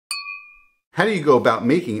How do you go about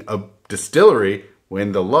making a distillery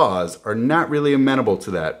when the laws are not really amenable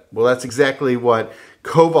to that? Well, that's exactly what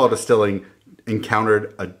KOVAL Distilling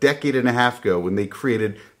encountered a decade and a half ago when they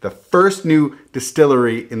created the first new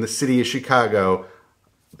distillery in the city of Chicago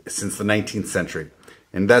since the 19th century.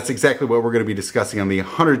 And that's exactly what we're going to be discussing on the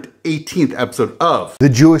 118th episode of The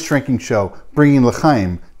Jewish Drinking Show, bringing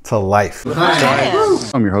L'chaim to life.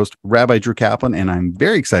 I'm your host, Rabbi Drew Kaplan, and I'm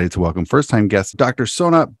very excited to welcome first-time guest, Dr.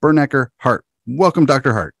 Sonat Birnecker Hart. Welcome,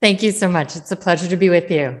 Dr. Hart. Thank you so much. It's a pleasure to be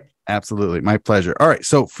with you. Absolutely. My pleasure. All right.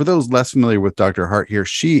 So for those less familiar with Dr. Hart here,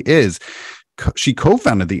 she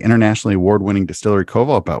co-founded the internationally award-winning distillery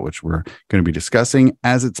KOVAL, about which we're going to be discussing.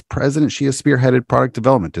 As its president, she has spearheaded product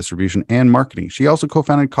development, distribution, and marketing. She also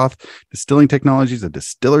co-founded Kothe Distilling Technologies, a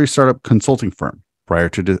distillery startup consulting firm. Prior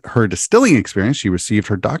to her distilling experience, she received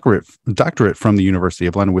her doctorate from the University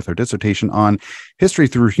of London with her dissertation on history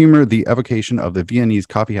through humor, the evocation of the Viennese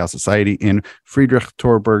Coffeehouse Society in Friedrich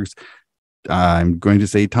Torberg's, I'm going to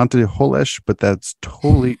say Tante Jolesch, but that's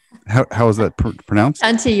totally, how is that pronounced?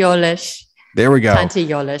 Tante Jolesch. There we go. Tante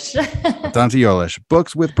Jolesch. Tante Jolesch.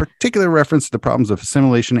 Books with particular reference to the problems of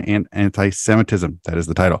assimilation and anti-Semitism. That is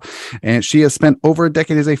the title. And she has spent over a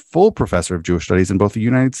decade as a full professor of Jewish studies in both the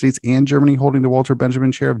United States and Germany, holding the Walter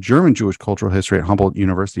Benjamin Chair of German Jewish Cultural History at Humboldt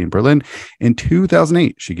University in Berlin. In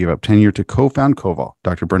 2008, she gave up tenure to co-found KOVAL.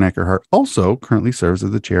 Dr. Birnecker Hart also currently serves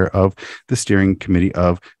as the chair of the steering committee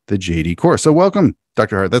of the JDCorps. So welcome,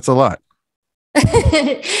 Dr. Hart. That's a lot.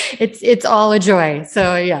 It's all a joy.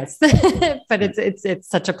 So yes, but it's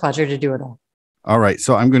such a pleasure to do it all. All right.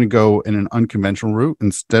 So I'm going to go in an unconventional route.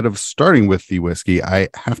 Instead of starting with the whiskey, I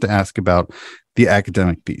have to ask about the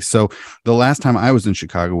academic piece. So the last time I was in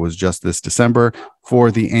Chicago was just this December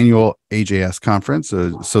for the annual AJS conference,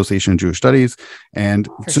 Association of Jewish Studies. And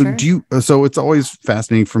so it's always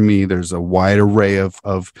fascinating for me. There's a wide array of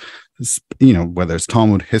whether it's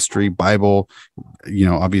Talmud, history, Bible,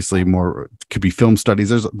 obviously more could be film studies.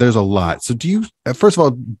 There's a lot. So first of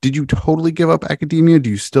all, did you totally give up academia? Do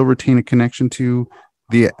you still retain a connection to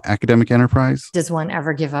the academic enterprise? Does one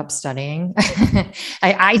ever give up studying?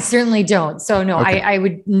 I certainly don't. So no, okay. I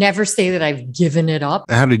would never say that I've given it up.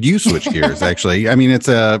 How did you switch gears? Actually, I mean,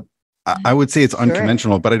 I would say it's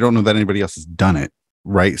unconventional, but I don't know that anybody else has done it,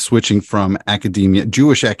 right? Switching from academia,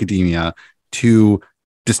 Jewish academia, to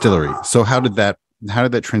distillery. So how did that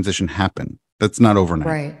transition happen? That's not overnight.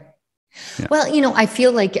 Right. Yeah. Well, I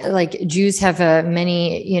feel like Jews have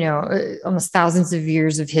many, almost thousands of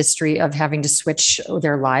years of history of having to switch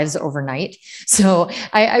their lives overnight. So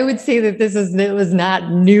I would say that it was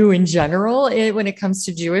not new in general when it comes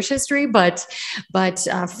to Jewish history. But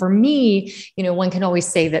for me, one can always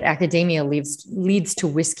say that academia leads to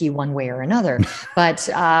whiskey one way or another. But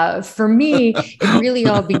for me, it really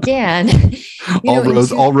all began.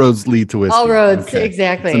 All roads lead to whiskey. All roads, okay.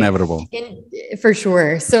 Exactly. It's inevitable. For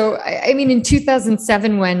sure. So I mean, in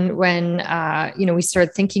 2007, when we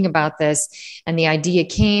started thinking about this and the idea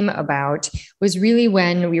came about, was really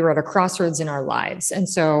when we were at a crossroads in our lives. And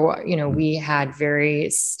so, we had very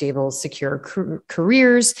stable, secure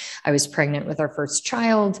careers. I was pregnant with our first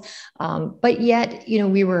child. But yet,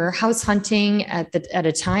 we were house hunting at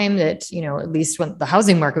a time that, at least when the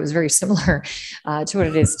housing market was very similar to what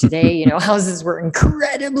it is today. Houses were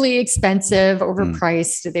incredibly expensive,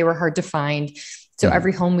 overpriced. They were hard to find. So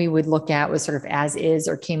every home we would look at was sort of as is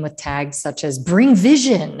or came with tags such as bring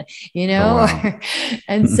vision, Oh, wow.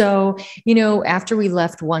 And so, after we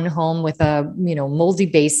left one home with a, moldy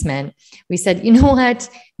basement, we said, you know what,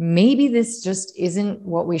 maybe this just isn't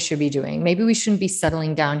what we should be doing. Maybe we shouldn't be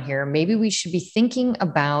settling down here. Maybe we should be thinking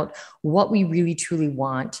about what we really, truly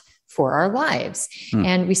want for our lives.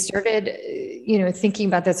 And we started, thinking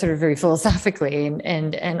about that sort of very philosophically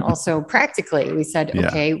and also practically. We said,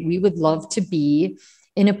 okay, we would love to be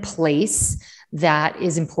in a place that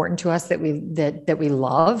is important to us, that we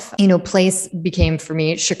love. Place became for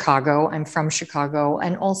me Chicago. I'm from Chicago.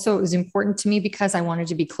 And also it was important to me because I wanted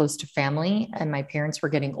to be close to family and my parents were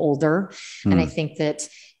getting older. And I think that,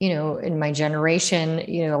 in my generation,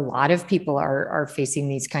 a lot of people are facing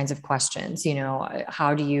these kinds of questions.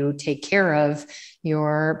 How do you take care of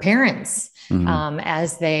your parents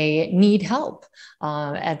as they need help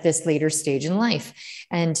at this later stage in life?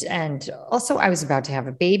 And also I was about to have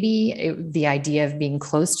a baby. The idea of being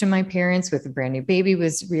close to my parents with a brand new baby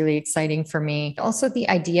was really exciting for me. Also the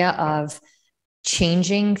idea of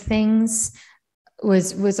changing things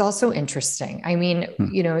was also interesting. I mean,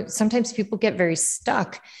 sometimes people get very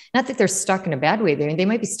stuck, not that they're stuck in a bad way. They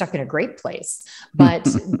might be stuck in a great place, but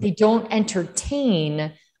they don't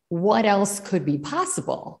entertain what else could be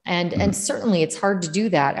possible? And certainly it's hard to do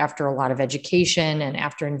that after a lot of education and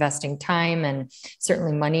after investing time and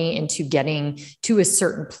certainly money into getting to a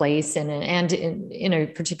certain place and in a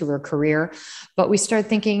particular career. But we started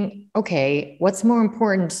thinking, okay, what's more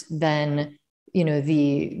important than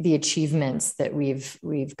the achievements that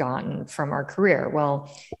we've gotten from our career?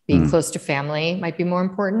 Well, being close to family might be more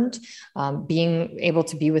important. Being able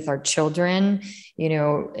to be with our children, in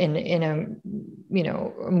a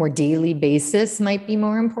more daily basis might be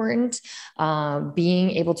more important.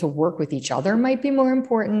 Being able to work with each other might be more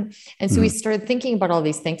important. And so we started thinking about all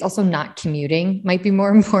these things. Also, not commuting might be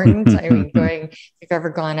more important. I mean, if you've ever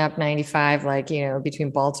gone up 95,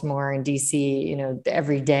 between Baltimore and DC,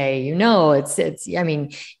 every day,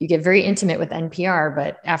 you get very intimate with NPR,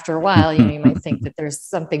 but after a while, you might think that there's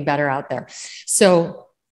something better out there. So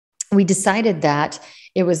we decided that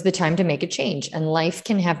it was the time to make a change, and life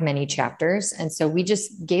can have many chapters. And so we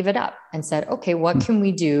just gave it up and said, okay, what can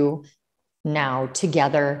we do now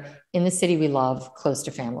together in the city we love, close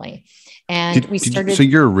to family? And so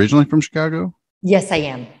you're originally from Chicago? Yes, I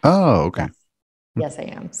am. Oh, okay. Yes, I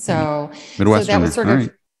am. So, Midwestern. So that was sort of,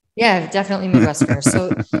 right. Yeah, definitely Midwestern.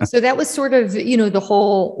 So that was sort of, the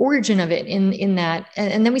whole origin of it in that.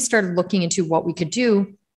 And then we started looking into what we could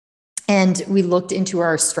do. And we looked into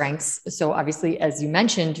our strengths. So obviously, as you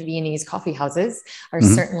mentioned, Viennese coffee houses are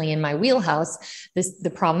certainly in my wheelhouse.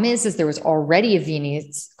 The problem is there was already a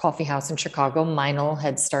Viennese coffee house in Chicago. Meinl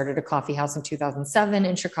had started a coffee house in 2007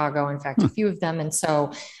 in Chicago. In fact, a few of them. And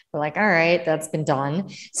so we're like, all right, that's been done.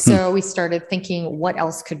 So we started thinking, what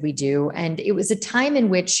else could we do? And it was a time in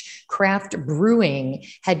which craft brewing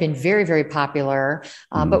had been very, very popular,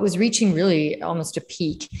 but was reaching really almost a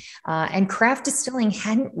peak. And craft distilling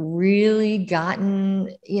hadn't really gotten,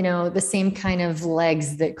 the same kind of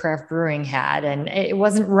legs that craft brewing had. And it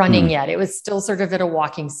wasn't running yet. It was still sort of at a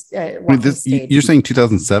walking stage. You're saying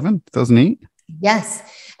 2007, 2008? Yes.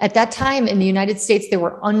 At that time in the United States, there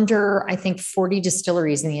were under, I think, 40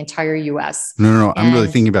 distilleries in the entire US. No. I'm really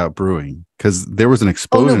thinking about brewing, because there was an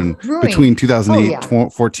explosion between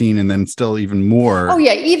 2008, 14, and then still even more. Oh,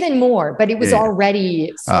 yeah, even more. But it was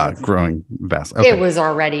already growing fast. Okay. It was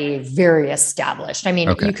already very established. I mean,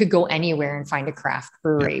 you could go anywhere and find a craft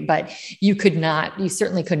brewery, but you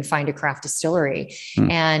certainly couldn't find a craft distillery.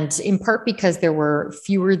 And in part because there were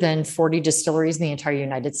fewer than 40 distilleries in the entire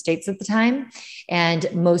United States at the time.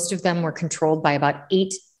 And most of them were controlled by about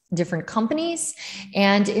 8 different companies.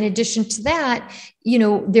 And in addition to that,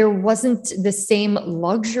 there wasn't the same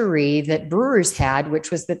luxury that brewers had, which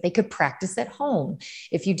was that they could practice at home.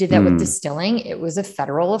 If you did that with distilling, it was a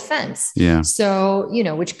federal offense. Yeah. So,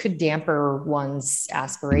 which could damper one's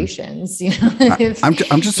aspirations.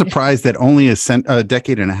 I'm just surprised that only a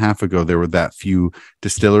decade and a half ago, there were that few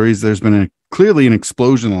distilleries. There's been clearly an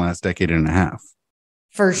explosion in the last decade and a half.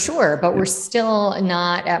 For sure, but we're still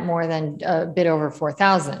not at more than a bit over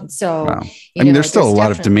 4,000. So, wow. There's still a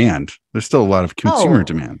lot of demand. There's still a lot of consumer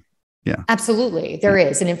demand. Yeah, absolutely. There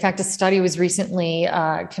is. And in fact, a study was recently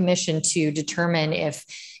commissioned to determine if,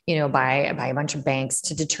 by a bunch of banks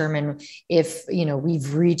to determine if,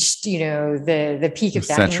 we've reached, the peak of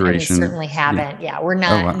that. Saturation. And we certainly haven't. Yeah, we're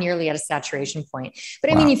not nearly at a saturation point.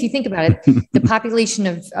 But I mean, if you think about it, the population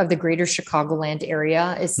of the greater Chicagoland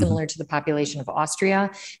area is similar to the population of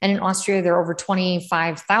Austria. And in Austria, there are over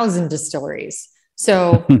 25,000 distilleries.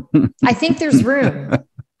 So I think there's room.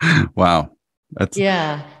 Wow.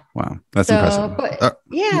 Wow. That's impressive. But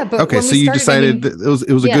okay. So you decided that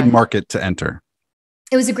it was a good market to enter.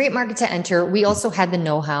 It was a great market to enter. We also had the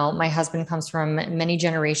know-how. My husband comes from many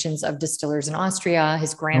generations of distillers in Austria.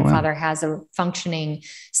 His grandfather has a functioning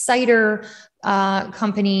cider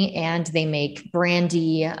company, and they make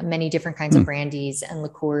brandy, many different kinds of brandies and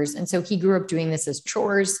liqueurs. And so he grew up doing this as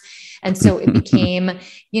chores. And so it became,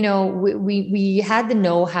 we had the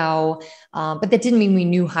know-how, but that didn't mean we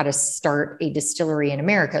knew how to start a distillery in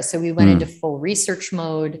America. So we went into full research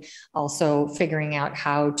mode, also figuring out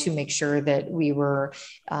how to make sure that we were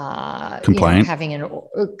compliant,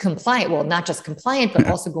 compliant. Well, not just compliant, but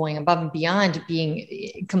also going above and beyond,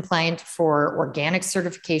 being compliant for organic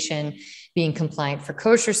certification, being compliant for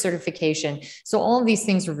kosher certification. So all of these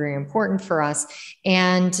things were very important for us.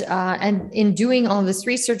 And in doing all this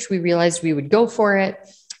research, we realized we would go for it.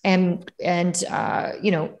 And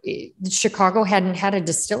Chicago hadn't had a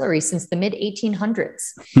distillery since the mid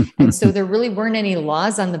 1800s. And so there really weren't any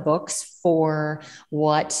laws on the books for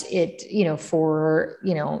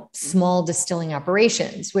small distilling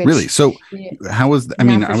operations. Which, really? So how was,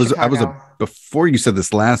 before you said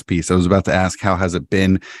this last piece, I was about to ask, how has it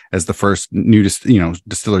been as the first new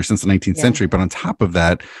distillery since the 19th century? But on top of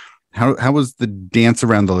that, How was the dance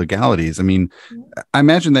around the legalities? I mean, I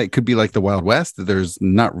imagine that it could be like the Wild West, that there's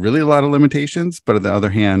not really a lot of limitations, but on the other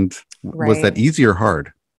hand, was that easy or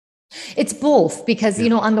hard? It's both because,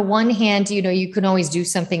 on the one hand, you can always do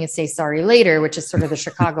something and say sorry later, which is sort of the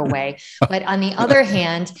Chicago way. But on the other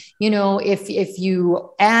hand, if you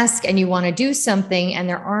ask and you want to do something and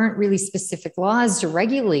there aren't really specific laws to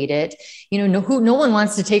regulate it, no one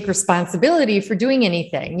wants to take responsibility for doing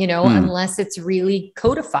anything, unless it's really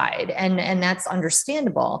codified, and that's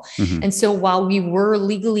understandable. And so while we were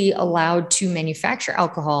legally allowed to manufacture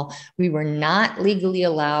alcohol, we were not legally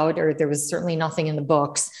allowed, or there was certainly nothing in the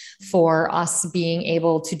books for us being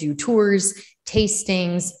able to do tours,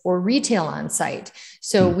 tastings, or retail on site.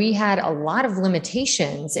 So we had a lot of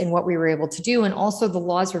limitations in what we were able to do. And also the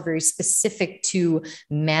laws were very specific to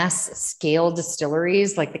mass scale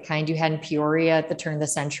distilleries, like the kind you had in Peoria at the turn of the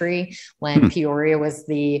century, when Peoria was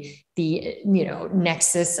the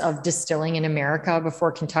nexus of distilling in America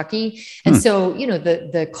before Kentucky. And so,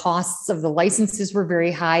 the costs of the licenses were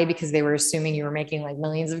very high because they were assuming you were making like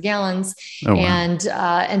millions of gallons. Oh, wow.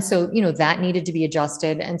 And so, that needed to be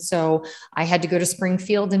adjusted. And so I had to go to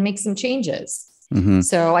Springfield and make some changes.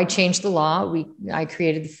 So I changed the law. I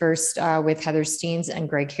created the first with Heather Steens and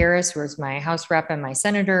Greg Harris, who was my House rep and my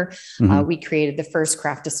senator. We created the first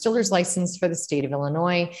craft distiller's license for the state of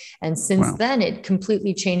Illinois. And since then, it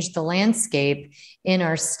completely changed the landscape in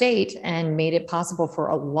our state and made it possible for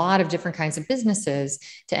a lot of different kinds of businesses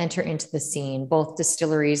to enter into the scene, both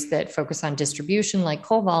distilleries that focus on distribution like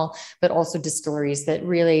KOVAL, but also distilleries that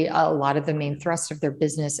really, a lot of the main thrust of their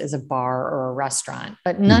business is a bar or a restaurant.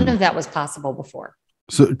 But none of that was possible before.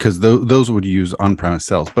 So, because those would use on-premise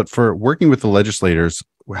sales, but for working with the legislators,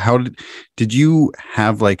 how did you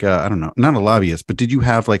have like I don't know, not a lobbyist, but did you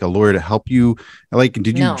have like a lawyer to help you? Like,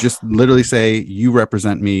 did you just literally say, you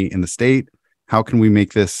represent me in the state? How can we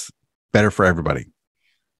make this better for everybody?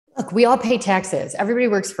 Look, we all pay taxes. Everybody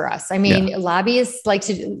works for us. I mean, lobbyists like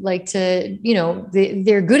to,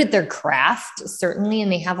 they're good at their craft, certainly,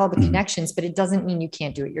 and they have all the connections, but it doesn't mean you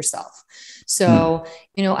can't do it yourself. So,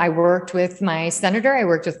 I worked with my senator, I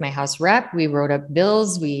worked with my House rep. We wrote up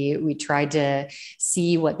bills. We tried to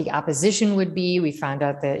see what the opposition would be. We found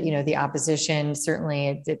out that, the opposition,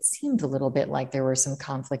 certainly it seemed a little bit like there were some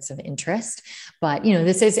conflicts of interest, but,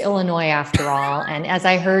 this is Illinois after all. And as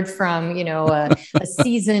I heard from, a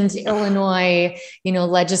seasoned Illinois,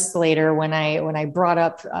 legislator, when I brought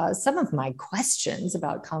up some of my questions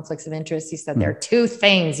about conflicts of interest, he said, there are two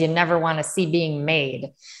things you never want to see being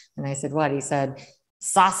made. And I said, what? He said,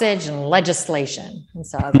 sausage and legislation. And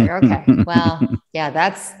so I was like, okay, well, yeah,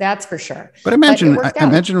 that's for sure. But I imagine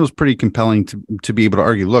it was pretty compelling to be able to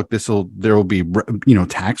argue, look, there will be,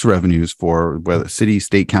 tax revenues for whether city,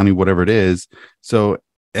 state, county, whatever it is. So,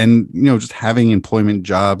 and, just having employment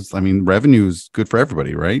jobs, I mean, revenue is good for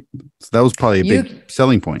everybody, right? So that was probably a big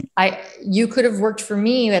selling point. You could have worked for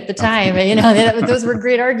me at the time, those were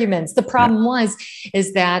great arguments. The problem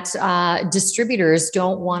is that distributors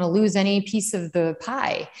don't want to lose any piece of the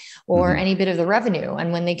pie or any bit of the revenue.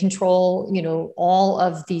 And when they control, all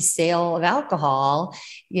of the sale of alcohol,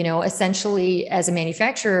 essentially as a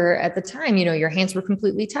manufacturer at the time, your hands were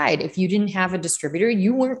completely tied. If you didn't have a distributor,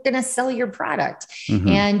 you weren't going to sell your product.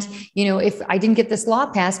 And, if I didn't get this law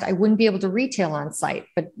passed, I wouldn't be able to retail on site.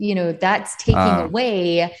 But, that's taking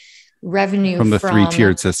away revenue from the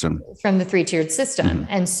three-tiered system. From the three-tiered system.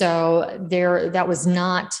 And so that was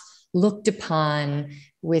not looked upon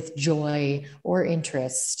with joy or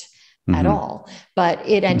interest at all, but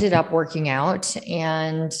it ended up working out.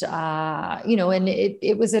 And, and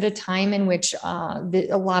it was at a time in which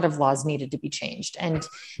a lot of laws needed to be changed. And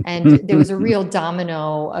there was a real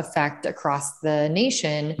domino effect across the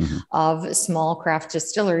nation of small craft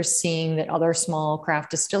distillers seeing that other small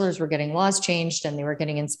craft distillers were getting laws changed, and they were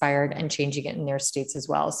getting inspired and changing it in their states as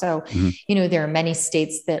well. So, there are many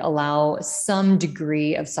states that allow some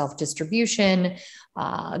degree of self-distribution.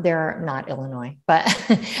 They're not Illinois, but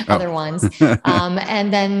other ones.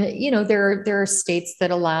 And then, there are states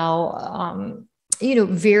that allow,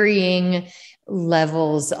 varying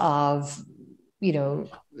levels of,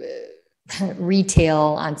 retail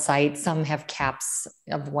on site. Some have caps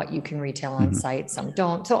of what you can retail on site. Some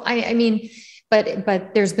don't. So,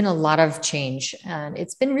 but there's been a lot of change, and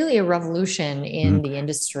it's been really a revolution in the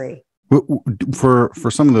industry. For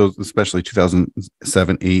some of those, especially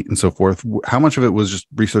 2007, 8, and so forth, how much of it was just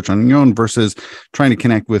research on your own versus trying to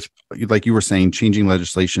connect with, like you were saying, changing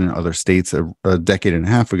legislation in other states a decade and a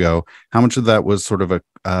half ago? How much of that was sort of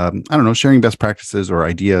sharing best practices or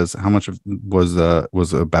ideas? How much of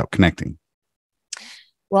was about connecting?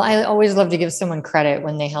 Well, I always love to give someone credit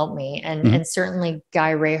when they help me. And certainly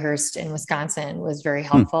Guy Rayhurst in Wisconsin was very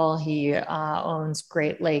helpful. He owns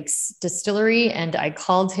Great Lakes Distillery. And I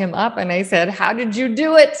called him up and I said, how did you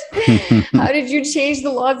do it? How did you change the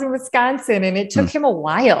laws in Wisconsin? And it took him a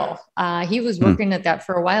while. He was working at that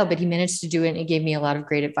for a while, but he managed to do it. And he gave me a lot of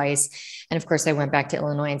great advice. And of course, I went back to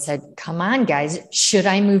Illinois and said, come on, guys, should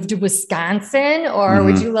I move to Wisconsin or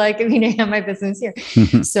would you like me to have my business here?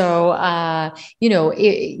 So,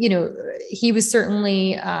 he was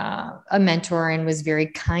certainly a mentor and was very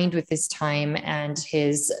kind with his time and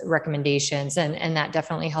his recommendations. And that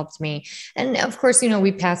definitely helped me. And of course,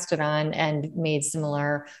 we passed it on and made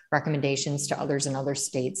similar recommendations to others in other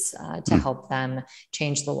states to help them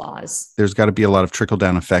change the laws. There's got to be a lot of trickle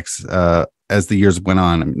down effects as the years went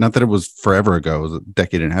on. Not that it was forever ago, it was a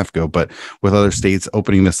decade and a half ago, but with other states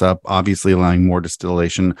opening this up, obviously allowing more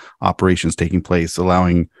distillation operations taking place,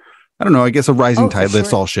 allowing, I don't know, I guess a rising tide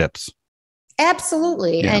lifts all ships.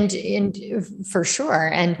 Absolutely. Yeah. And for sure.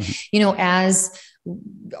 And, as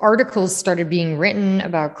articles started being written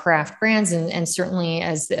about craft brands, and certainly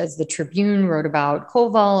as the Tribune wrote about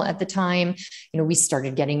KOVAL at the time, we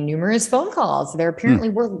started getting numerous phone calls. There apparently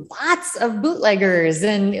were lots of bootleggers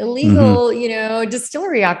and illegal,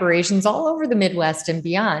 distillery operations all over the Midwest and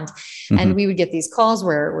beyond. And we would get these calls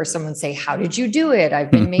where someone say, how did you do it?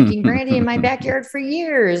 I've been making brandy in my backyard for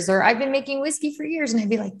years, or I've been making whiskey for years. And I'd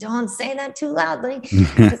be like, don't say that too loudly,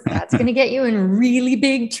 because that's going to get you in really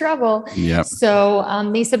big trouble. Yep. So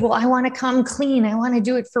they said, well, I want to come clean. I want to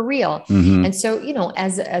do it for real. And so,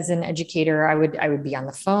 as an educator, I would be on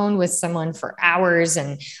the phone with someone for hours,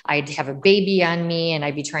 and I'd have a baby on me, and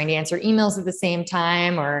I'd be trying to answer emails at the same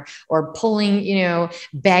time, or pulling,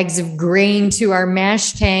 bags of grain to our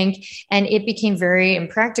mash tank. And it became very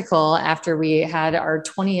impractical after we had our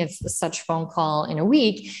 20th such phone call in a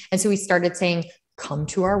week. And so we started saying, come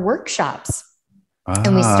to our workshops.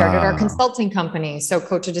 And we started our consulting company, so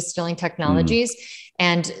Kothe Distilling Technologies.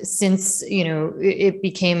 And since, it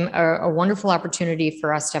became a wonderful opportunity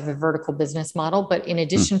for us to have a vertical business model. But in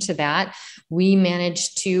addition to that, we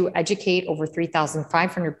managed to educate over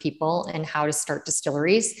 3,500 people in how to start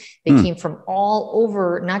distilleries. They came from all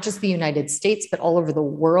over, not just the United States, but all over the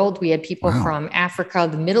world. We had people from Africa,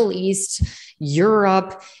 the Middle East,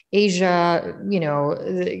 Europe, Asia,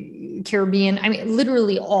 the Caribbean. I mean,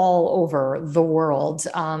 literally all over the world.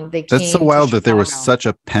 That's so wild that there was such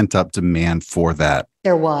a pent up demand for that.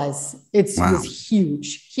 There was. It was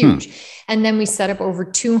huge. And then we set up over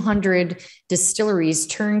 200 distilleries,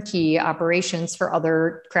 turnkey operations for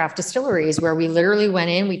other craft distilleries, where we literally went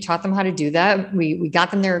in, we taught them how to do that. We got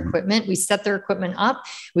them their equipment. We set their equipment up.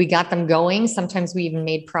 We got them going. Sometimes we even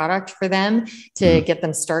made product for them to get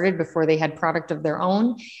them started before they had product of their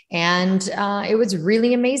own. And it was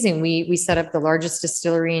really amazing. We set up the largest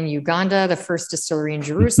distillery in Uganda, the first distillery in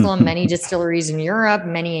Jerusalem, many distilleries in Europe,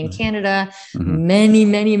 many in Canada, many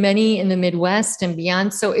in the Midwest and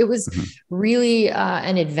beyond. So it was really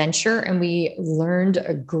an adventure, and we learned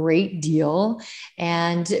a great deal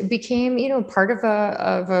and became, part of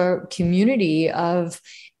a community of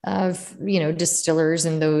distillers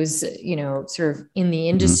and those, sort of in the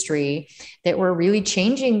industry that were really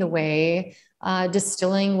changing the way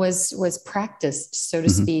distilling was practiced, so to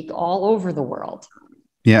speak, all over the world.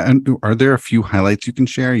 Yeah. And are there a few highlights you can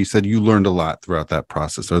share? You said you learned a lot throughout that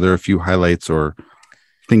process. Are there a few highlights or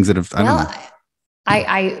things that have, I don't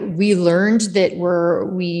know. We learned that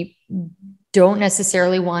we don't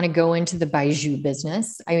necessarily want to go into the Bijou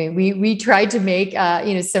business. I mean, we tried to make,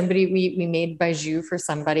 we made Bijou for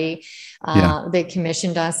somebody that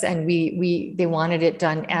commissioned us, and they wanted it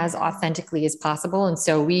done as authentically as possible. And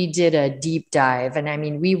so we did a deep dive, and I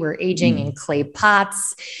mean, we were aging in clay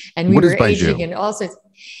pots, and we were aging in all sorts.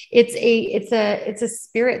 It's a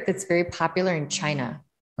spirit that's very popular in China.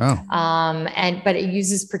 But it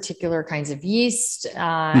uses particular kinds of yeast.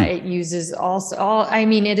 It uses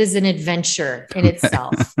it is an adventure in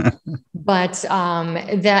itself, but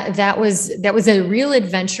that was a real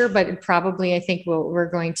adventure, but probably I think we're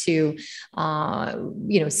going to,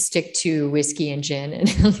 stick to whiskey and gin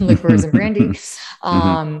and liqueurs and brandy.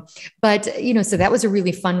 But, so that was a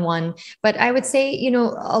really fun one, but I would say,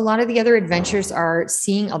 a lot of the other adventures are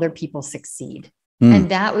seeing other people succeed. And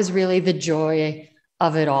that was really the joy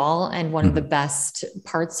of it all. And one of the best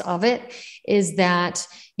parts of it is that,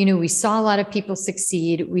 we saw a lot of people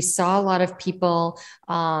succeed. We saw a lot of people,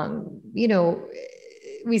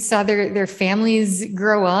 we saw their families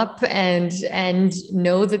grow up and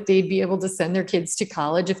know that they'd be able to send their kids to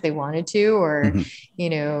college if they wanted to, or,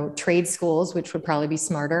 trade schools, which would probably be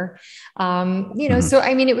smarter. So,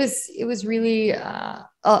 I mean, it was really a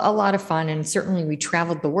lot of fun. And certainly we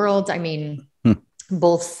traveled the world. I mean,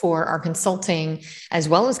 both for our consulting as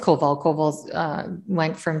well as KOVAL. KOVAL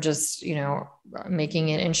went from just, making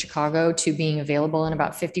it in Chicago to being available in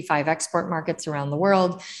about 55 export markets around the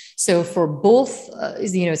world. So for both,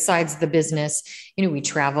 sides of the business, we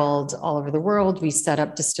traveled all over the world. We set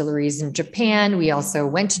up distilleries in Japan. We also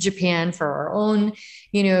went to Japan for our own,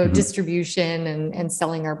 distribution and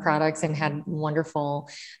selling our products, and had wonderful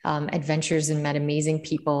adventures and met amazing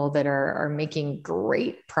people that are making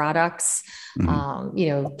great products.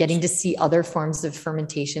 Getting to see other forms of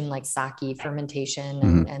fermentation like sake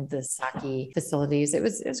fermentation and the sake facilities. It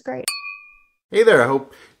was great. Hey there, I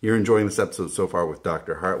hope you're enjoying this episode so far with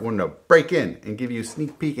Dr. Hart. I wanted to break in and give you a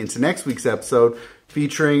sneak peek into next week's episode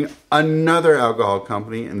featuring another alcohol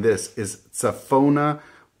company, and this is Safona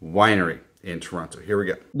Winery in Toronto. Here we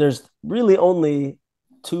go. There's really only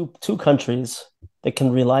two countries that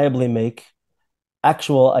can reliably make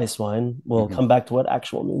actual ice wine. We'll come back to what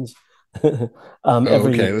actual means. Okay,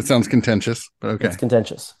 that sounds contentious, but okay. It's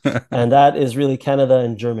contentious. And that is really Canada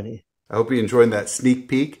and Germany. I hope you enjoyed that sneak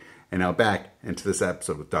peek, and now back into this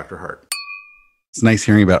episode with Dr. Hart. It's nice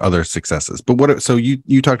hearing about other successes. But so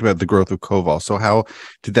you talked about the growth of KOVAL. So how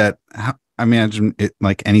did that, I imagine it,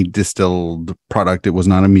 like any distilled product, it was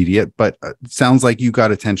not immediate, but it sounds like you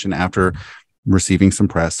got attention after receiving some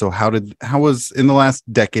press. So how was in the last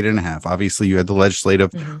decade and a half, obviously you had the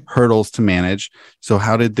legislative hurdles to manage. So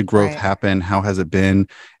how did the growth happen? How has it been?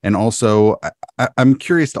 And also I'm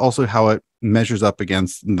curious also how it measures up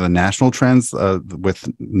against the national trends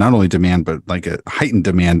with not only demand, but like a heightened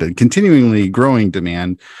demand, a continually growing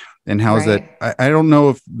demand. And how is that? I don't know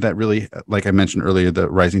if that really, like I mentioned earlier, the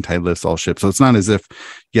rising tide lifts all ships. So it's not as if,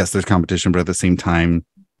 yes, there's competition, but at the same time,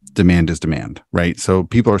 demand is demand, right? So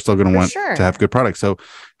people are still going to want to have good products. So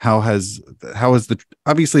how is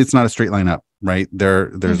obviously it's not a straight line up, right?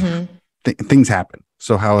 There's things happen.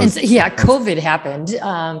 So COVID happened.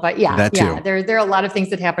 But there are a lot of things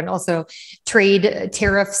that happened. Also, trade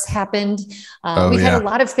tariffs happened. We've had a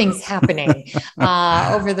lot of things happening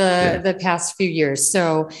over the past few years.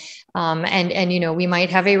 So, we might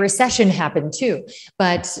have a recession happen too,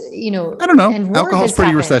 but, I don't know. Alcohol's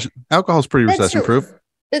pretty recession proof.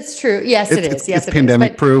 It's true. Yes, it is. Yes, it's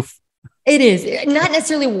pandemic proof. It is not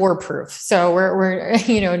necessarily war proof. So we're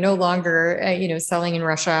no longer selling in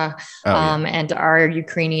Russia, and our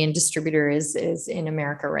Ukrainian distributor is in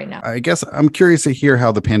America right now. I guess I'm curious to hear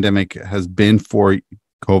how the pandemic has been for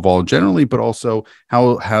KOVAL generally, but also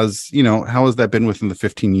how has that been within the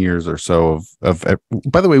 15 years or so of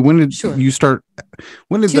by the way, when did you start?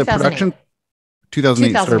 When did the production?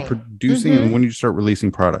 2008 start producing, and when did you start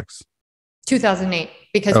releasing products? 2008,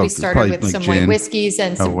 because we started with some white whiskeys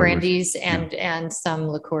and some brandies and some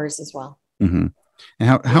liqueurs as well. And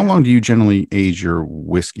how long do you generally age your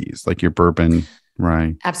whiskeys, like your bourbon?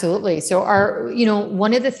 Right. Absolutely. So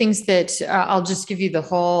one of the things that I'll just give you the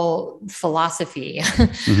whole philosophy.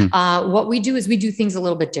 What we do is we do things a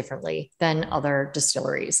little bit differently than other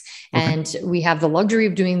distilleries. And we have the luxury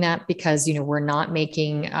of doing that because, we're not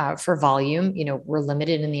making for volume, we're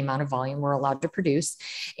limited in the amount of volume we're allowed to produce.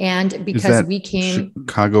 And because we came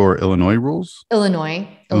Chicago or Illinois rules? Illinois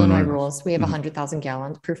rules. We have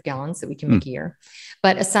 100,000 proof gallons that we can make a year.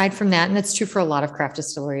 But aside from that, and that's true for a lot of craft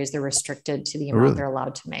distilleries, they're restricted to the amount they're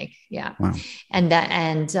allowed to make. Yeah. Wow.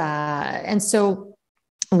 And so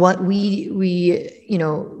what we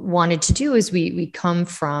wanted to do is we come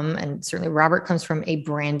from, and certainly Robert comes from, a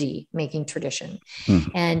brandy making tradition.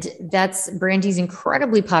 And brandy's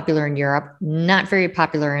incredibly popular in Europe, not very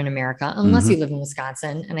popular in America, unless you live in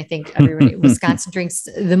Wisconsin. And I think everybody, Wisconsin drinks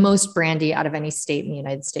the most brandy out of any state in the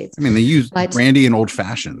United States. I mean, they use brandy in old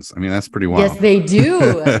fashions. I mean, that's pretty wild. Yes, they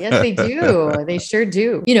do. Yes, they do. They sure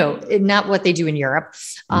do. Not what they do in Europe,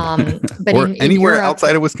 but or anywhere Europe,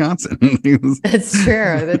 outside of Wisconsin. That's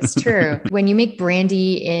true. That's true. When you make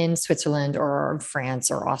brandy in Switzerland or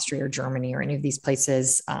France or Austria or Germany or any of these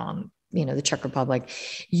places, the Czech Republic,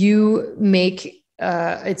 you make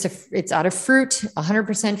it's out of fruit,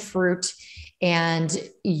 100% fruit, and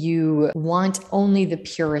you want only the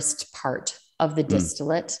purest part of the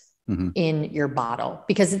distillate in your bottle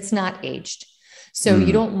because it's not aged. So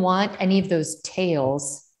you don't want any of those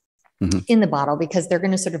tails in the bottle, because they're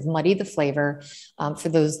going to sort of muddy the flavor. For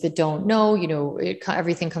those that don't know,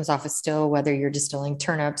 everything comes off a still, whether you're distilling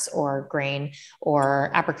turnips or grain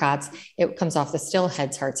or apricots, it comes off the still.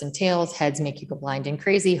 Heads, hearts, and tails. Heads make you go blind and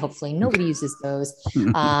crazy. Hopefully nobody uses those.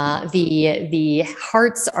 The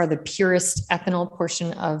hearts are the purest ethanol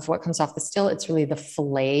portion of what comes off the still. It's really the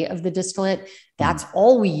fillet of the distillate. That's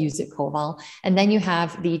all we use at KOVAL. And then you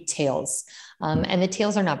have the tails. And the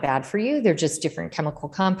tails are not bad for you. They're just different chemical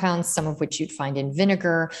compounds, some of which you'd find in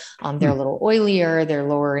vinegar. They're a little oilier, they're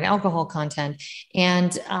lower in alcohol content.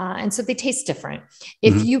 And so they taste different.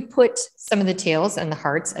 If you put some of the tails and the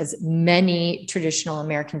hearts, as many traditional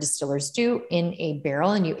American distillers do, in a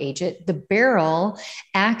barrel and you age it, the barrel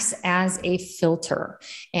acts as a filter.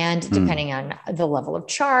 And depending on the level of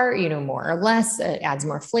char, more or less, it adds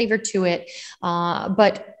more flavor to it.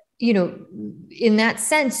 But in that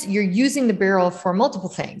sense, you're using the barrel for multiple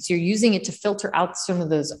things. You're using it to filter out some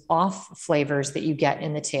of those off flavors that you get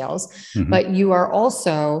in the tails, but you are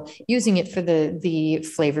also using it for the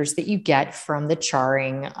flavors that you get from the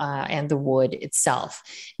charring and the wood itself.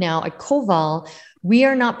 Now at KOVAL, we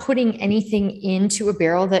are not putting anything into a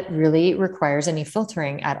barrel that really requires any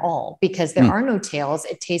filtering at all, because there are no tails.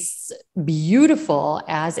 It tastes beautiful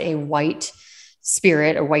as a white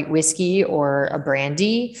spirit, a white whiskey, or a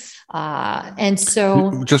brandy. And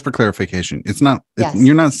so, just for clarification,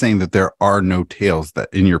 you're not saying that there are no tails that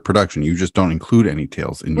in your production, you just don't include any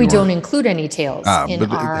tails in we don't include any tails in but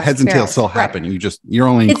our heads and tails still happen. Right. You're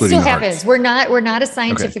only including it still happens. We're not a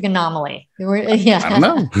scientific anomaly. I don't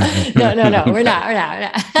know. No, we're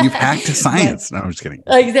not. You've hacked to science. No, I'm just kidding.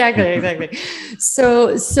 Exactly.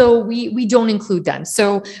 So we don't include them.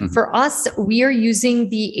 So for us, we are using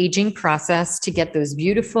the aging process to get those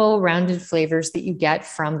beautiful rounded flavors that you get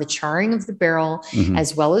from the charring of the barrel,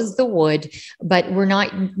 as well as the wood, but we're not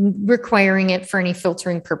requiring it for any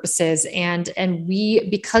filtering purposes. And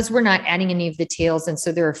because we're not adding any of the tails, and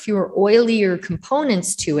so there are fewer oilier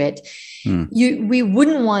components to it, we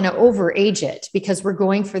wouldn't want to overage it, because we're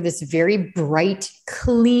going for this very bright,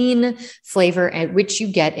 clean flavor, at which you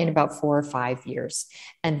get in about 4 or 5 years.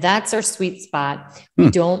 And that's our sweet spot.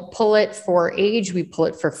 We don't pull it for age. We pull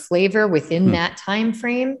it for flavor within that time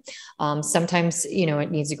frame. Sometimes,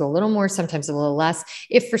 it needs to go a little more, sometimes a little less.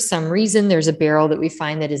 If for some reason there's a barrel that we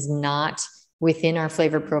find that is not within our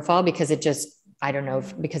flavor profile, because it just, I don't know,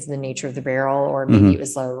 because of the nature of the barrel, or maybe it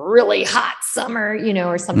was a really hot summer,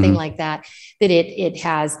 or something like that, that it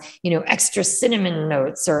has, extra cinnamon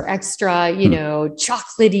notes, or extra,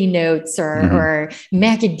 chocolatey notes, or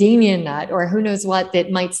macadamia nut, or who knows what, that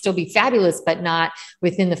might still be fabulous, but not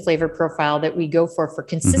within the flavor profile that we go for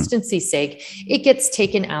consistency's sake. It gets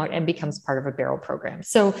taken out and becomes part of a barrel program.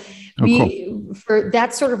 So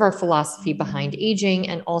that's sort of our philosophy behind aging,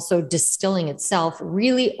 and also distilling itself,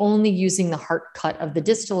 really only using the heart cut of the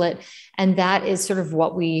distillate. And that is sort of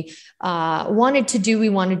what we wanted to do. We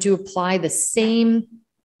wanted to apply the same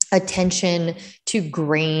attention to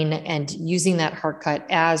grain and using that heart cut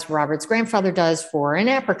as Robert's grandfather does for an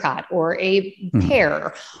apricot or a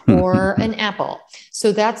pear or an apple.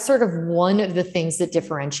 So that's sort of one of the things that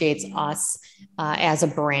differentiates us as a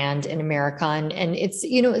brand in America. And it's,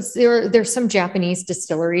 there's some Japanese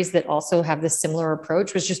distilleries that also have this similar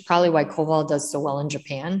approach, which is probably why KOVAL does so well in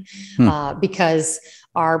Japan, because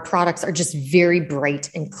our products are just very bright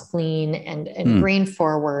and clean and grain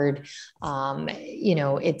forward.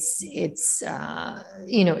 It's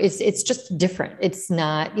just different. It's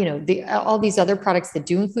not, all these other products that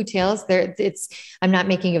do include tails, I'm not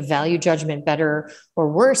making a value judgment better or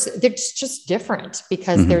worse. They're just different,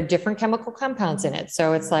 because there are different chemical compounds in it.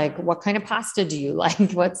 So it's like, what kind of pasta do you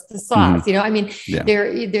like? What's the sauce?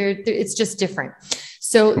 It's just different.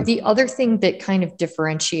 So the other thing that kind of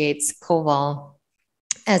differentiates KOVAL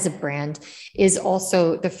as a brand is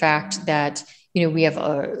also the fact that, we have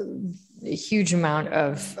a huge amount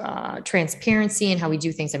of transparency in how we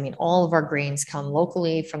do things. I mean, all of our grains come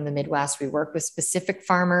locally from the Midwest. We work with specific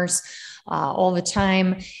farmers all the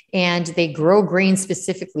time, and they grow grain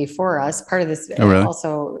specifically for us. Part of this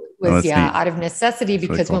also was out of necessity,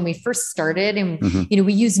 because really cool. When we first started, and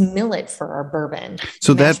we use millet for our bourbon.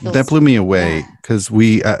 So that blew me away, because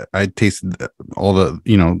I tasted all the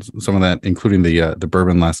some of that, including the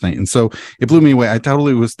bourbon last night, and so it blew me away. I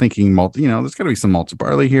totally was thinking malt. There's got to be some malted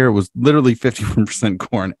barley here. It was literally 51%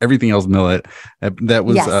 corn, everything else millet. That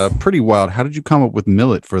was pretty wild. How did you come up with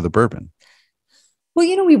millet for the bourbon?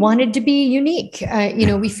 Well, we wanted to be unique.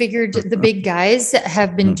 We figured the big guys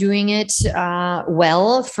have been doing it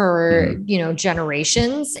well for,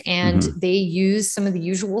 generations, and they use some of the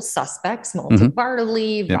usual suspects: malted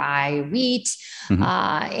barley, rye, wheat.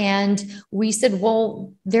 And we said,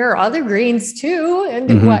 well, there are other grains too. And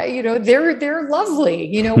they're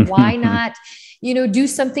lovely. Why not do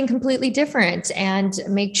something completely different and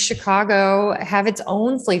make Chicago have its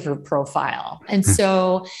own flavor profile? And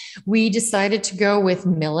so we decided to go with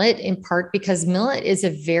millet, in part because millet is a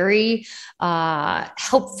very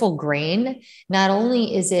helpful grain. Not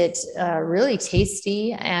only is it really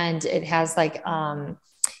tasty, and it has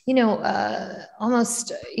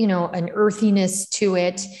almost, an earthiness to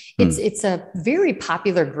it. It's a very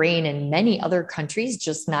popular grain in many other countries,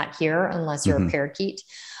 just not here unless you're a parakeet.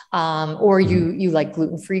 Or you like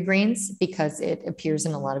gluten-free grains, because it appears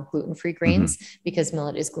in a lot of gluten-free grains, because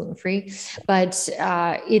millet is gluten-free. But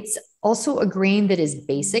it's also a grain that is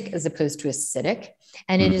basic as opposed to acidic,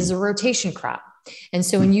 and it is a rotation crop. And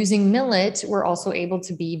so in using millet, we're also able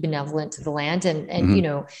to be benevolent to the land.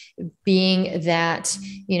 And being that,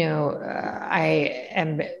 I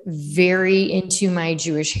am very into my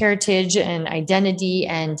Jewish heritage and identity.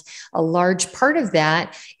 And a large part of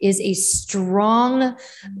that is a strong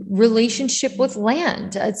relationship with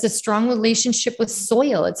land. It's a strong relationship with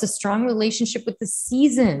soil. It's a strong relationship with the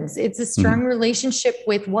seasons. It's a strong relationship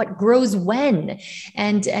with what grows when,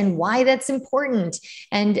 and why that's important.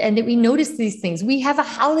 And that we notice these things. We have a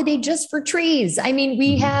holiday just for trees. I mean,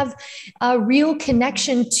 we have a real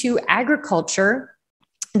connection to agriculture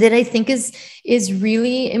that I think is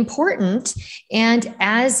really important. And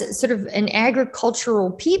as sort of an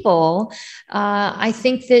agricultural people, I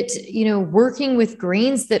think that, working with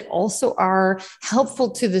grains that also are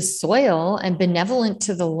helpful to the soil and benevolent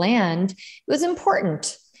to the land was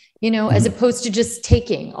important. As opposed to just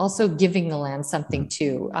taking, also giving the land something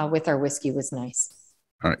too, with our whiskey was nice.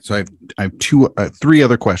 All right. So I have three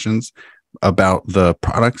other questions about the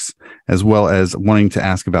products, as well as wanting to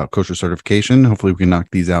ask about kosher certification. Hopefully we can knock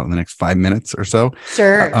these out in the next 5 minutes or so.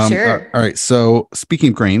 Sure. Sure. All right. So speaking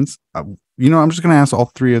of grains, I'm just going to ask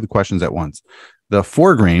all three of the questions at once. The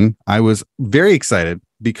 4-grain, I was very excited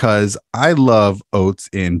because I love oats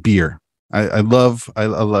in beer. I love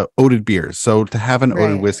oated beers. So to have an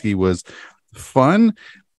oated whiskey was fun,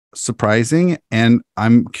 surprising, and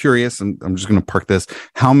I'm curious, and I'm just going to park this.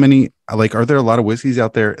 How many, are there a lot of whiskeys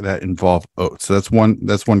out there that involve oats? So that's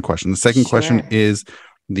one question. The second question is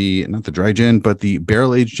not the dry gin, but the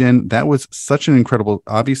barrel aged gin. That was such an incredible,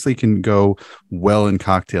 obviously can go well in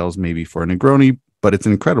cocktails, maybe for a Negroni, but it's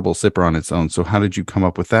an incredible sipper on its own. So how did you come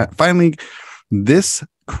up with that? Finally, this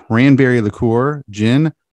cranberry liqueur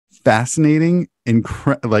gin, fascinating,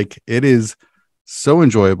 it is so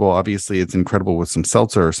enjoyable. Obviously, it's incredible with some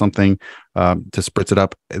seltzer or something to spritz it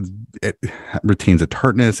up. It retains a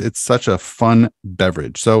tartness. It's such a fun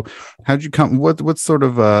beverage. So how did you come? What's sort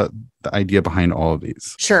of the idea behind all of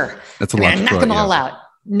these? Sure. That's a lot. Knock them all out.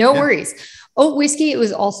 No worries. Oat whiskey, it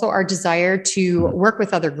was also our desire to work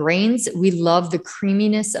with other grains. We love the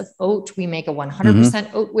creaminess of oat. We make a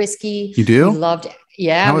 100% oat whiskey. You do? We loved it.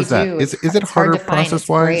 Yeah, how is that? Is it harder process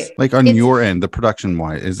wise? Like on your end, the production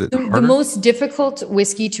wise, is it harder? The most difficult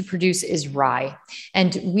whiskey to produce is rye.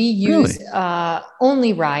 And we use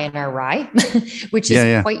only rye in our rye, which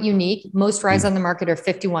is quite unique. Most ryes on the market are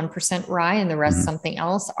 51% rye and the rest something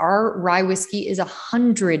else. Our rye whiskey is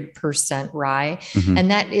 100% rye. And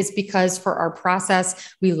that is because for our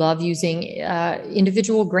process, we love using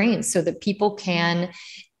individual grains so that people can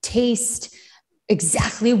taste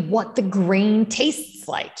exactly what the grain tastes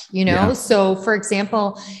like, So for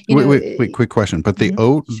example, wait, quick question. But the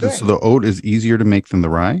oat, so the oat is easier to make than the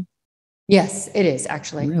rye? Yes, it is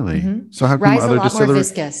actually. Really? So how come Rye's other a lot distilleries? more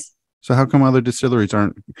viscous. So how come other distilleries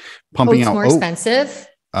aren't pumping out more oat? Expensive.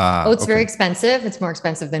 Oat's very expensive. It's more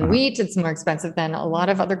expensive than wheat. It's more expensive than a lot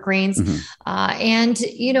of other grains. And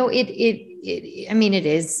it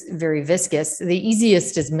is very viscous. The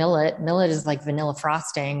easiest is millet. Millet is like vanilla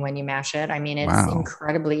frosting when you mash it. I mean, it's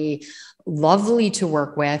incredibly lovely to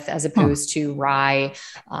work with as opposed to rye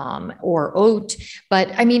or oat.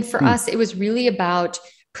 But I mean, for us, it was really about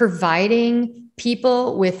providing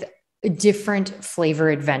people with different flavor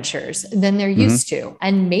adventures than they're used to.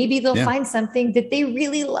 And maybe they'll find something that they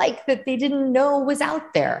really like that they didn't know was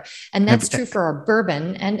out there. And that's true for our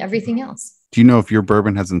bourbon and everything else. Do you know if your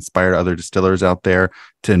bourbon has inspired other distillers out there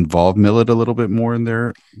to involve millet a little bit more in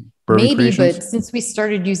their bourbon Maybe, creations? but since we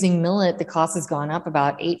started using millet, the cost has gone up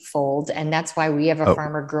about 8-fold. And that's why we have a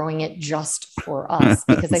farmer growing it just for us.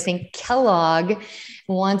 Because I think Kellogg,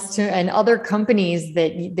 wants to, and other companies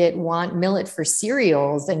that want millet for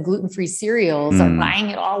cereals and gluten-free cereals are buying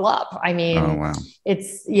it all up. I mean, Oh, wow.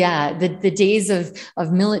 it's, the days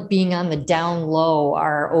of millet being on the down low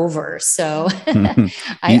are over. So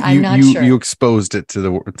I'm not sure. You exposed it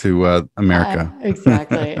to America.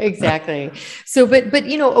 Exactly. So, but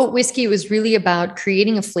oat whiskey was really about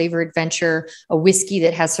creating a flavor adventure, a whiskey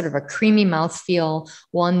that has sort of a creamy mouthfeel,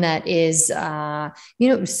 one that is,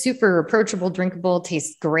 super approachable, drinkable,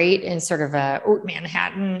 tastes great in sort of a oat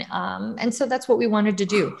Manhattan. And so that's what we wanted to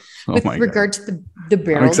do. With regard to the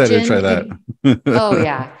barrel I'm excited gin. to try that. Oh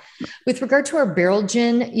yeah. With regard to our barrel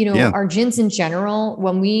gin, our gins in general,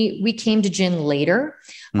 when we came to gin later,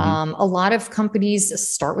 a lot of companies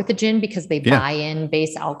start with a gin because they buy in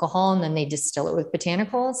base alcohol and then they distill it with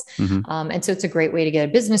botanicals. And so it's a great way to get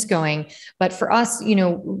a business going. But for us,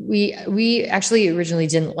 we actually originally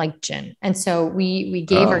didn't like gin. And so we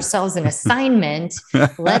gave ourselves an assignment.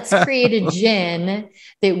 Let's create a gin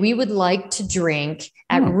that we would like to drink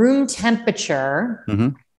at room temperature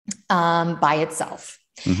by itself.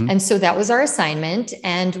 And so that was our assignment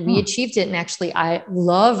and we achieved it. And actually, I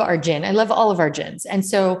love our gin. I love all of our gins. And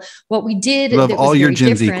so what we did, love all your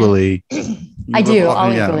gins equally. I do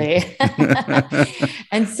all equally.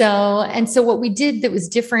 And so what we did that was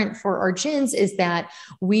different for our gins is that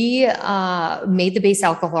we made the base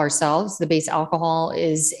alcohol ourselves. The base alcohol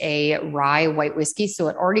is a rye white whiskey. So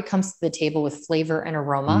it already comes to the table with flavor and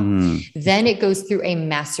aroma. Then it goes through a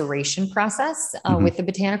maceration process with the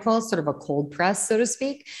botanicals, sort of a cold press, so to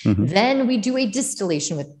speak. Then we do a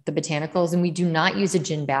distillation with the botanicals and we do not use a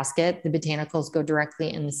gin basket. The botanicals go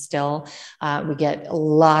directly in the still. We get a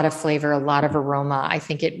lot of flavor, a lot of aroma. I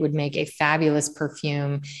think it would make a fabulous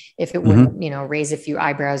perfume if it wouldn't, raise a few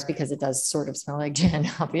eyebrows because it does sort of smell like gin,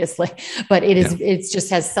 obviously, but it just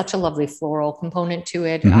has such a lovely floral component to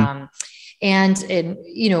it. And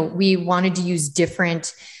we wanted to use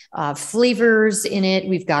different flavors in it.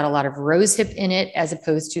 We've got a lot of rosehip in it as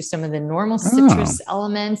opposed to some of the normal citrus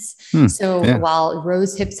elements. So while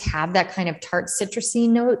rosehips have that kind of tart citrusy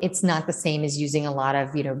note, it's not the same as using a lot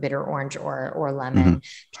of, bitter orange or lemon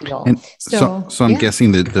peel. And so I'm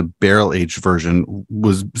guessing that the barrel aged version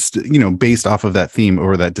was, based off of that theme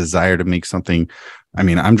or that desire to make something. I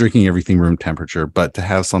mean, I'm drinking everything room temperature, but to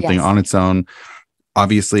have something on its own,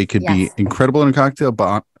 obviously it could be incredible in a cocktail,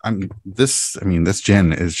 but this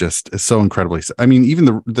gin is so incredibly, even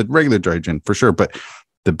the regular dry gin for sure, but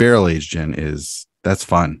the barrel aged gin that's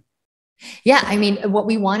fun. Yeah. What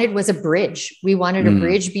we wanted was a bridge. We wanted a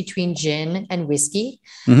bridge between gin and whiskey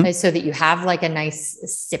so that you have like a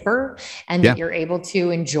nice sipper and that you're able to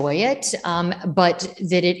enjoy it. But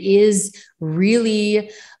that it is really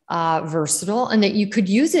versatile and that you could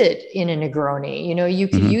use it in a Negroni, you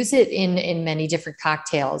could use it in many different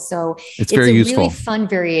cocktails. So it's very useful. Really fun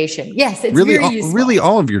variation. Yes. It's really useful. Really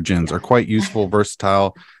all of your gins are quite useful,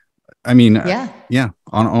 versatile. On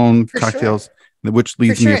own for cocktails, which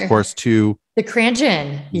leads me of course to the cran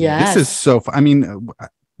gin. Yes. This is so fun.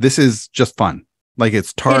 This is just fun. Like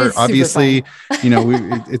it's tart, obviously,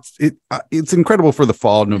 it's incredible for the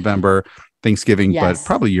fall, November, Thanksgiving, but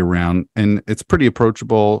probably year round. And it's pretty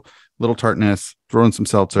approachable, little tartness, throw in some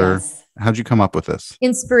seltzer. How'd you come up with this?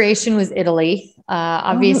 Inspiration was Italy.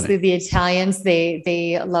 Obviously the Italians,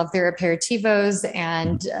 they love their aperitivos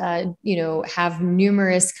and, have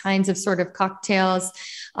numerous kinds of sort of cocktails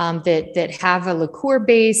that have a liqueur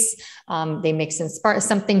base. They mix in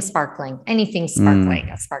something sparkling, anything sparkling,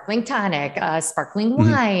 a sparkling tonic, a sparkling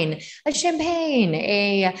wine, a champagne,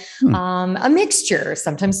 a mixture,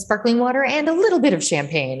 sometimes sparkling water and a little bit of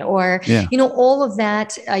champagne, or, all of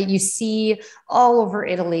that you see all over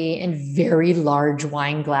Italy in very large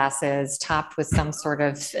wine glasses topped with some sort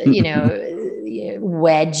of,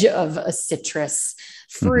 wedge of a citrus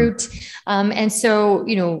fruit. And so,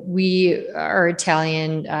 our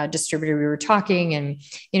Italian distributor, we were talking and,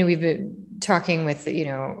 we've been talking with,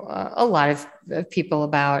 a lot of people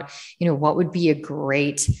about, what would be a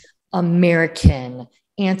great American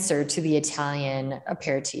answer to the Italian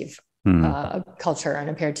aperitif culture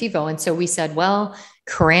and aperitivo. And so we said, well,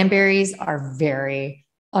 cranberries are very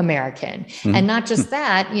American. And not just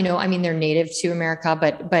that, they're native to America,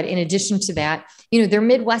 but in addition to that, they're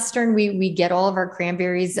Midwestern. We get all of our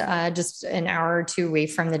cranberries just an hour or two away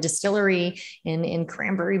from the distillery in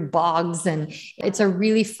cranberry bogs. And it's a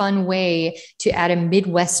really fun way to add a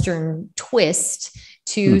Midwestern twist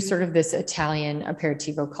to sort of this Italian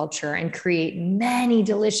aperitivo culture and create many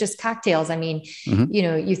delicious cocktails.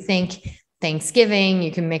 You think Thanksgiving.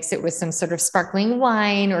 You can mix it with some sort of sparkling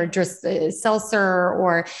wine or just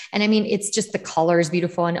seltzer, and I mean, it's just the color is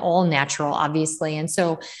beautiful and all natural, obviously. And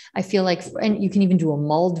so I feel like, and you can even do a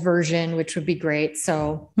mulled version, which would be great.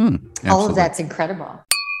 So all of that's incredible.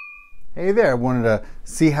 Hey there, I wanted to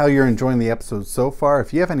see how you're enjoying the episode so far.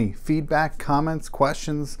 If you have any feedback, comments,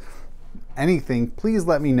 questions, anything, please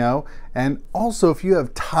let me know. And also, if you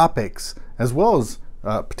have topics as well as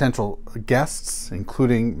potential guests,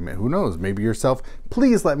 including, who knows, maybe yourself,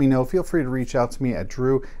 please let me know. Feel free to reach out to me at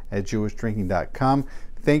drew@jewishdrinking.com.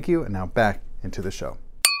 Thank you, and now back into the show.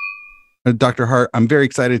 Dr. Hart, I'm very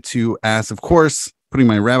excited to ask, of course, putting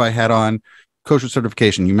my rabbi hat on, kosher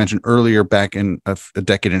certification. You mentioned earlier, back in a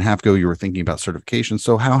decade and a half ago, you were thinking about certification.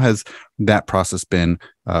 So how has that process been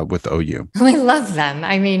with OU? We love them.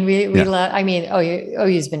 I mean, we love, I mean,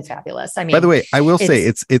 OU's been fabulous. I mean, by the way, I will say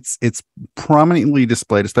it's prominently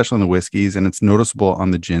displayed, especially in the whiskeys, and it's noticeable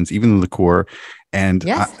on the gins, even the liqueur. And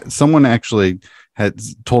someone actually had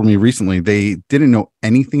told me recently they didn't know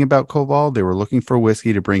anything about KOVAL. They were looking for a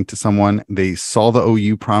whiskey to bring to someone. They saw the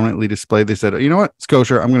OU prominently displayed. They said, you know what, it's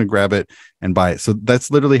kosher. I'm going to grab it and buy it. So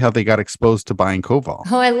that's literally how they got exposed to buying KOVAL.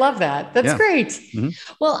 Oh, I love that. That's great. Mm-hmm.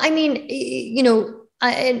 Well, I mean, you know,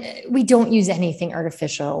 and we don't use anything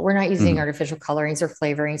artificial. We're not using artificial colorings or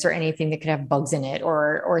flavorings or anything that could have bugs in it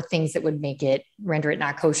or things that would render it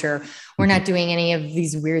not kosher. We're not doing any of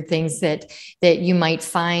these weird things that you might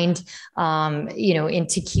find, you know, in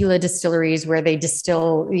tequila distilleries where they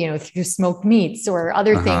distill, you know, through smoked meats or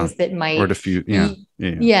other things that might or diffuse.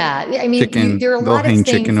 Yeah. I mean, there are a lot of things.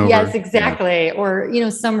 Yes, exactly. Yeah. Or, you know,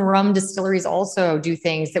 some rum distilleries also do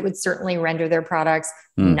things that would certainly render their products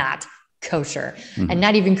not kosher and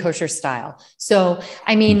not even kosher style. So,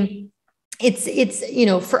 I mean, it's, you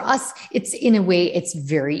know, for us, it's in a way, it's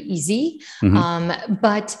very easy.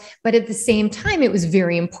 But at the same time, it was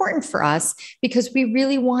very important for us because we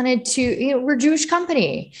really wanted to, you know, we're a Jewish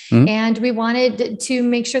company and we wanted to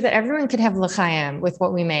make sure that everyone could have l'chaim with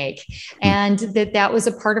what we make. And that was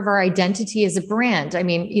a part of our identity as a brand. I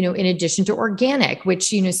mean, you know, in addition to organic,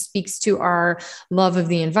 which, you know, speaks to our love of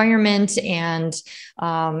the environment and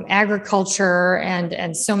agriculture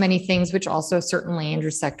and so many things, which also certainly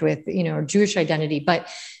intersect with, you know, Jewish identity, but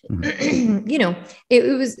you know,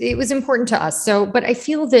 it was important to us. So, but I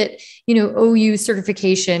feel that, you know, OU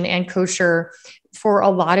certification and kosher for a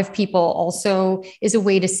lot of people also is a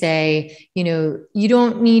way to say, you know, you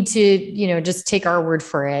don't need to, you know, just take our word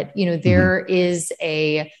for it. You know, there is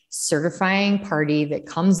a certifying party that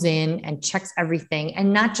comes in and checks everything,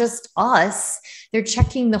 and not just us. They're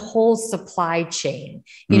checking the whole supply chain.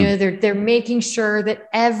 You know, they're making sure that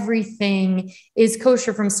everything is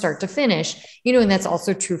kosher from start to finish, you know, and that's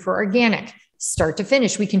also true for organic. Start to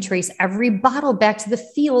finish, we can trace every bottle back to the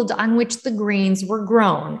field on which the grains were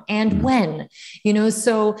grown and when, you know,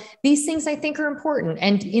 so these things I think are important.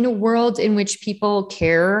 And in a world in which people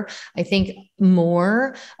care, I think,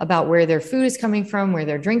 more about where their food is coming from, where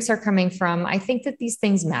their drinks are coming from, I think that these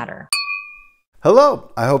things matter.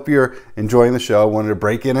 Hello, I hope you're enjoying the show. I wanted to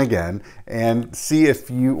break in again and see if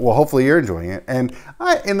hopefully you're enjoying it. And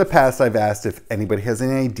in the past, I've asked if anybody has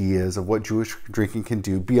any ideas of what Jewish drinking can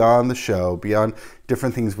do beyond the show, beyond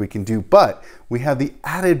different things we can do. But we have the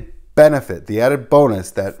added benefit, the added bonus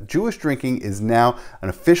that Jewish drinking is now an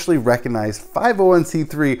officially recognized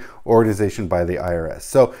 501c3 organization by the IRS.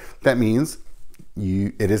 So that means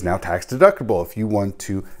it is now tax deductible if you want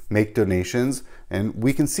to make donations, and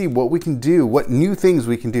we can see what we can do, what new things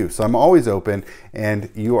we can do. So I'm always open, and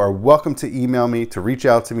you are welcome to email me, to reach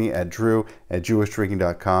out to me at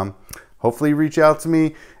drew@jewishdrinking.com. Hopefully reach out to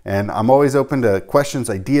me, and I'm always open to questions,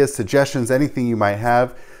 ideas, suggestions, anything you might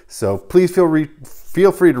have. So please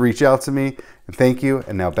feel free to reach out to me, and thank you.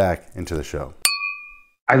 And now back into the show.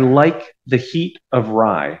 I like the heat of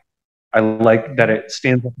rye. I like that it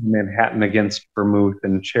stands up in Manhattan against vermouth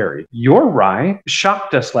and cherry. Your rye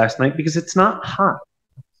shocked us last night because it's not hot,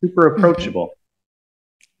 super approachable.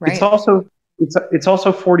 Right. It's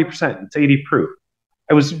also 40%. It's 80 proof.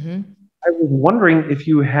 I was wondering if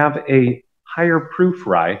you have a higher proof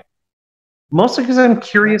rye, mostly because I'm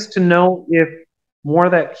curious to know if more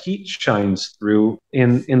of that heat shines through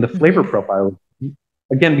in the flavor profile.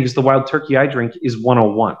 Again, because the wild turkey I drink is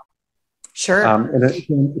 101. Sure. So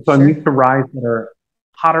I'm used to ryes that are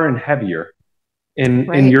hotter and heavier.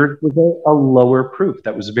 And yours was a lower proof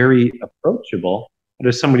that was very approachable. But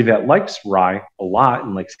as somebody that likes rye a lot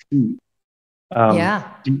and likes heat,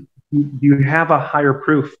 do you have a higher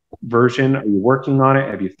proof version? Are you working on it?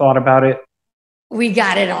 Have you thought about it? We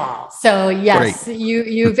got it all. So yes,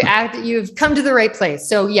 you've come to the right place.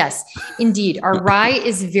 So yes, indeed, our rye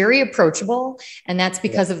is very approachable, and that's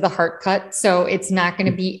because of the heart cut. So it's not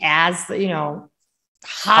going to be as,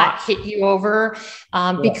 hot, hit you over,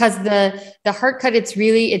 because the heart cut,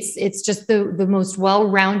 it's just the most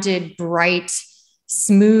well-rounded, bright,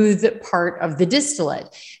 smooth part of the distillate.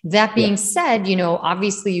 That being said,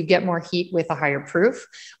 obviously you get more heat with a higher proof.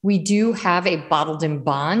 We do have a bottled in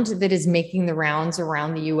bond that is making the rounds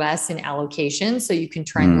around the US in allocation. So you can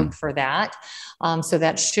try and look for that. So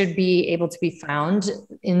that should be able to be found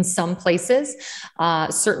in some places,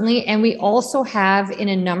 certainly. And we also have in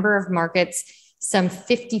a number of markets, some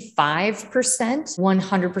 55%,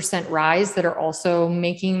 100% rise that are also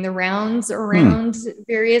making the rounds around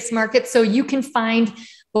various markets. So you can find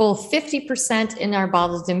both 50% in our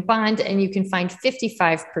bottled in bond, and you can find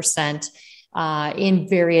 55% in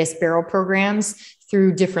various barrel programs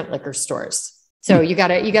through different liquor stores. So you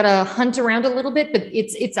gotta hunt around a little bit, but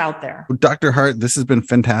it's out there. Dr. Hart, this has been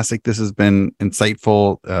fantastic. This has been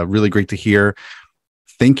insightful. Really great to hear.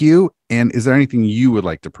 Thank you. And is there anything you would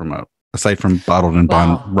like to promote aside from bottled in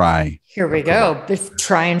bond rye? Here we go.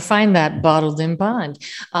 Try and find that bottled in bond.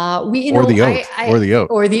 Or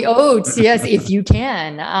the oats. Yes, if you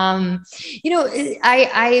can. I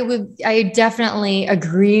definitely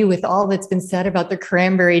agree with all that's been said about the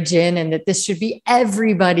cranberry gin, and that this should be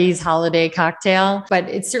everybody's holiday cocktail. But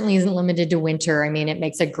it certainly isn't limited to winter. I mean, it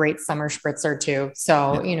makes a great summer spritzer too.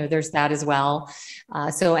 So there's that as well.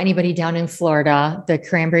 So anybody down in Florida, the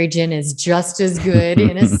cranberry gin is just as good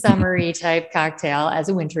in a summery type cocktail as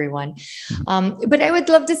a wintry one. But I would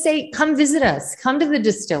love to say, come visit us, come to the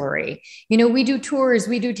distillery. We do tours,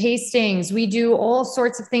 we do tastings, we do all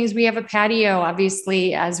sorts of things. We have a patio.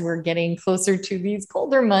 Obviously, as we're getting closer to these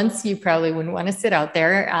colder months, you probably wouldn't want to sit out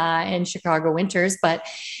there in Chicago winters, but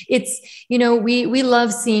it's, we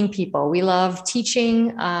love seeing people. We love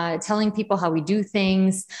teaching, telling people how we do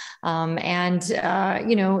things. We're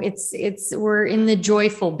in the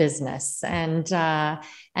joyful business.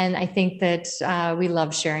 And I think that we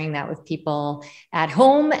love sharing that with people at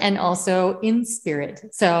home and also in spirit.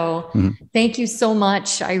 So thank you so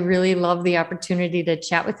much. I really love the opportunity to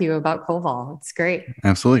chat with you about KOVAL. It's great.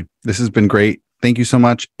 Absolutely. This has been great. Thank you so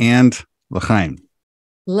much. And l'chaim.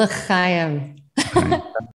 L'chaim.